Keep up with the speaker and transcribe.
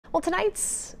Well,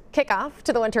 tonight's kickoff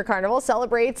to the Winter Carnival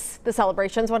celebrates the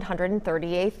celebration's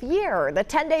 138th year. The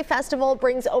 10-day festival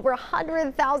brings over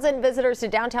 100,000 visitors to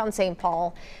downtown St.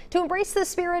 Paul to embrace the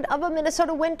spirit of a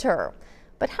Minnesota winter.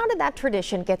 But how did that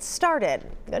tradition get started?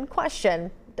 Good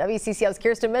question. WCCO's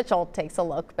Kirsten Mitchell takes a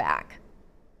look back.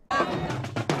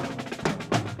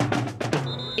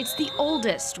 It's the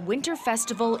oldest winter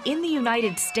festival in the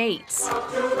United States.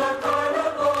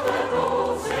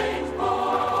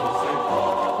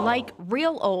 Like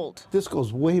real old. This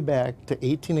goes way back to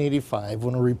 1885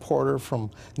 when a reporter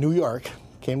from New York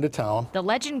came to town. The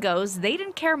legend goes they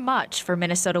didn't care much for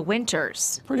Minnesota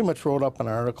winters. Pretty much wrote up an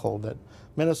article that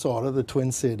Minnesota, the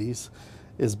Twin Cities,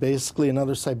 is basically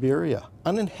another Siberia,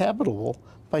 uninhabitable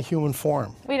by human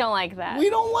form. We don't like that. We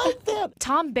don't like that.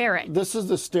 Tom Barrett, This is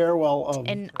the stairwell of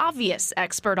an obvious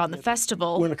expert on the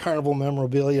festival, Winter Carnival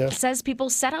memorabilia. says people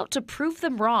set out to prove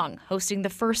them wrong, hosting the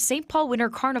first St. Paul Winter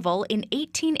Carnival in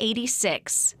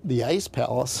 1886. The Ice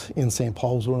Palace in St.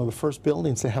 Paul was one of the first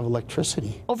buildings to have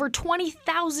electricity. Over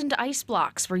 20,000 ice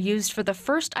blocks were used for the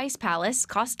first ice palace,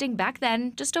 costing back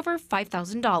then just over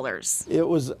 $5,000. It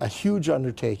was a huge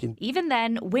undertaking. Even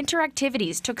then, winter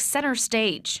activities took center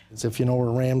stage. If you know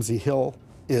where Ramsey Hill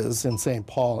is in St.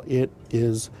 Paul, it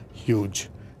is huge.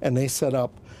 And they set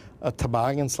up a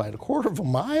toboggan slide, 1/4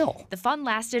 mile. The fun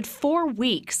lasted 4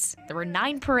 weeks. There were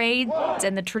 9 parades,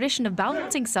 and the tradition of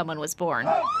balancing someone was born.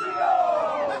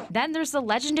 Then there's the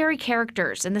legendary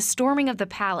characters and the storming of the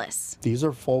palace. These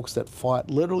are folks that fought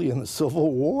literally in the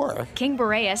Civil War. King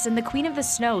Boreas and the Queen of the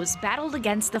Snows battled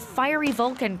against the fiery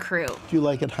Vulcan crew. Do you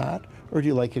like it hot or do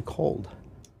you like it cold?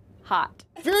 Hot.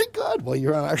 Very good. Well,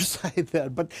 you're on our side then.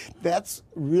 But that's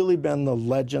really been the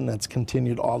legend that's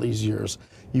continued all these years.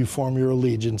 You form your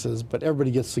allegiances, but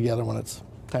everybody gets together when it's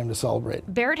time to celebrate.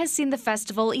 Barrett has seen the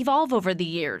festival evolve over the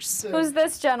years. Who's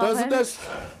this gentleman? Doesn't this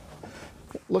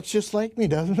looks just like me,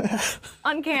 doesn't it?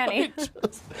 Uncanny.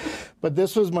 But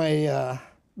this was my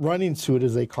running suit,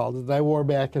 as they called it, that I wore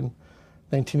back in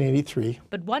 1983.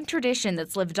 But one tradition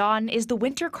that's lived on is the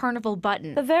Winter Carnival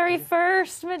button. The very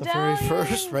first medallion. The very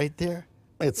first, right there.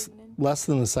 It's less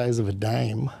than the size of a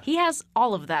dime. He has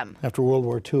all of them. After World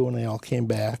War II, when they all came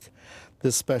back,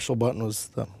 this special button was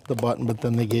the button, but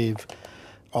then they gave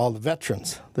all the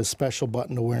veterans this special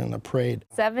button to wear in the parade.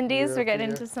 70s, we're getting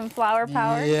into some flower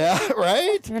power. Yeah,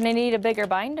 right? You're gonna need a bigger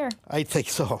binder. I think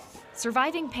so.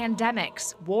 Surviving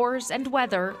pandemics, wars, and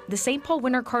weather, the St. Paul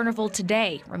Winter Carnival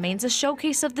today remains a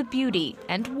showcase of the beauty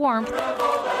and warmth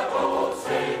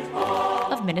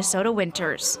of Minnesota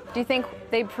winters. Do you think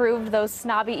they proved those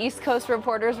snobby East Coast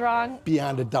reporters wrong?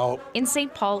 Beyond a doubt. In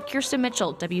St. Paul, Kirsten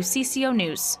Mitchell, WCCO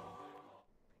News.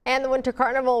 And the Winter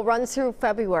Carnival runs through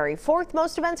February 4th.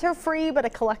 Most events are free, but a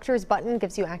collector's button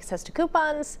gives you access to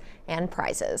coupons and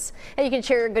prizes. And you can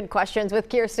share your good questions with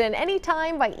Kirsten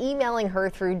anytime by emailing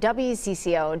her through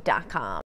WCCO.com.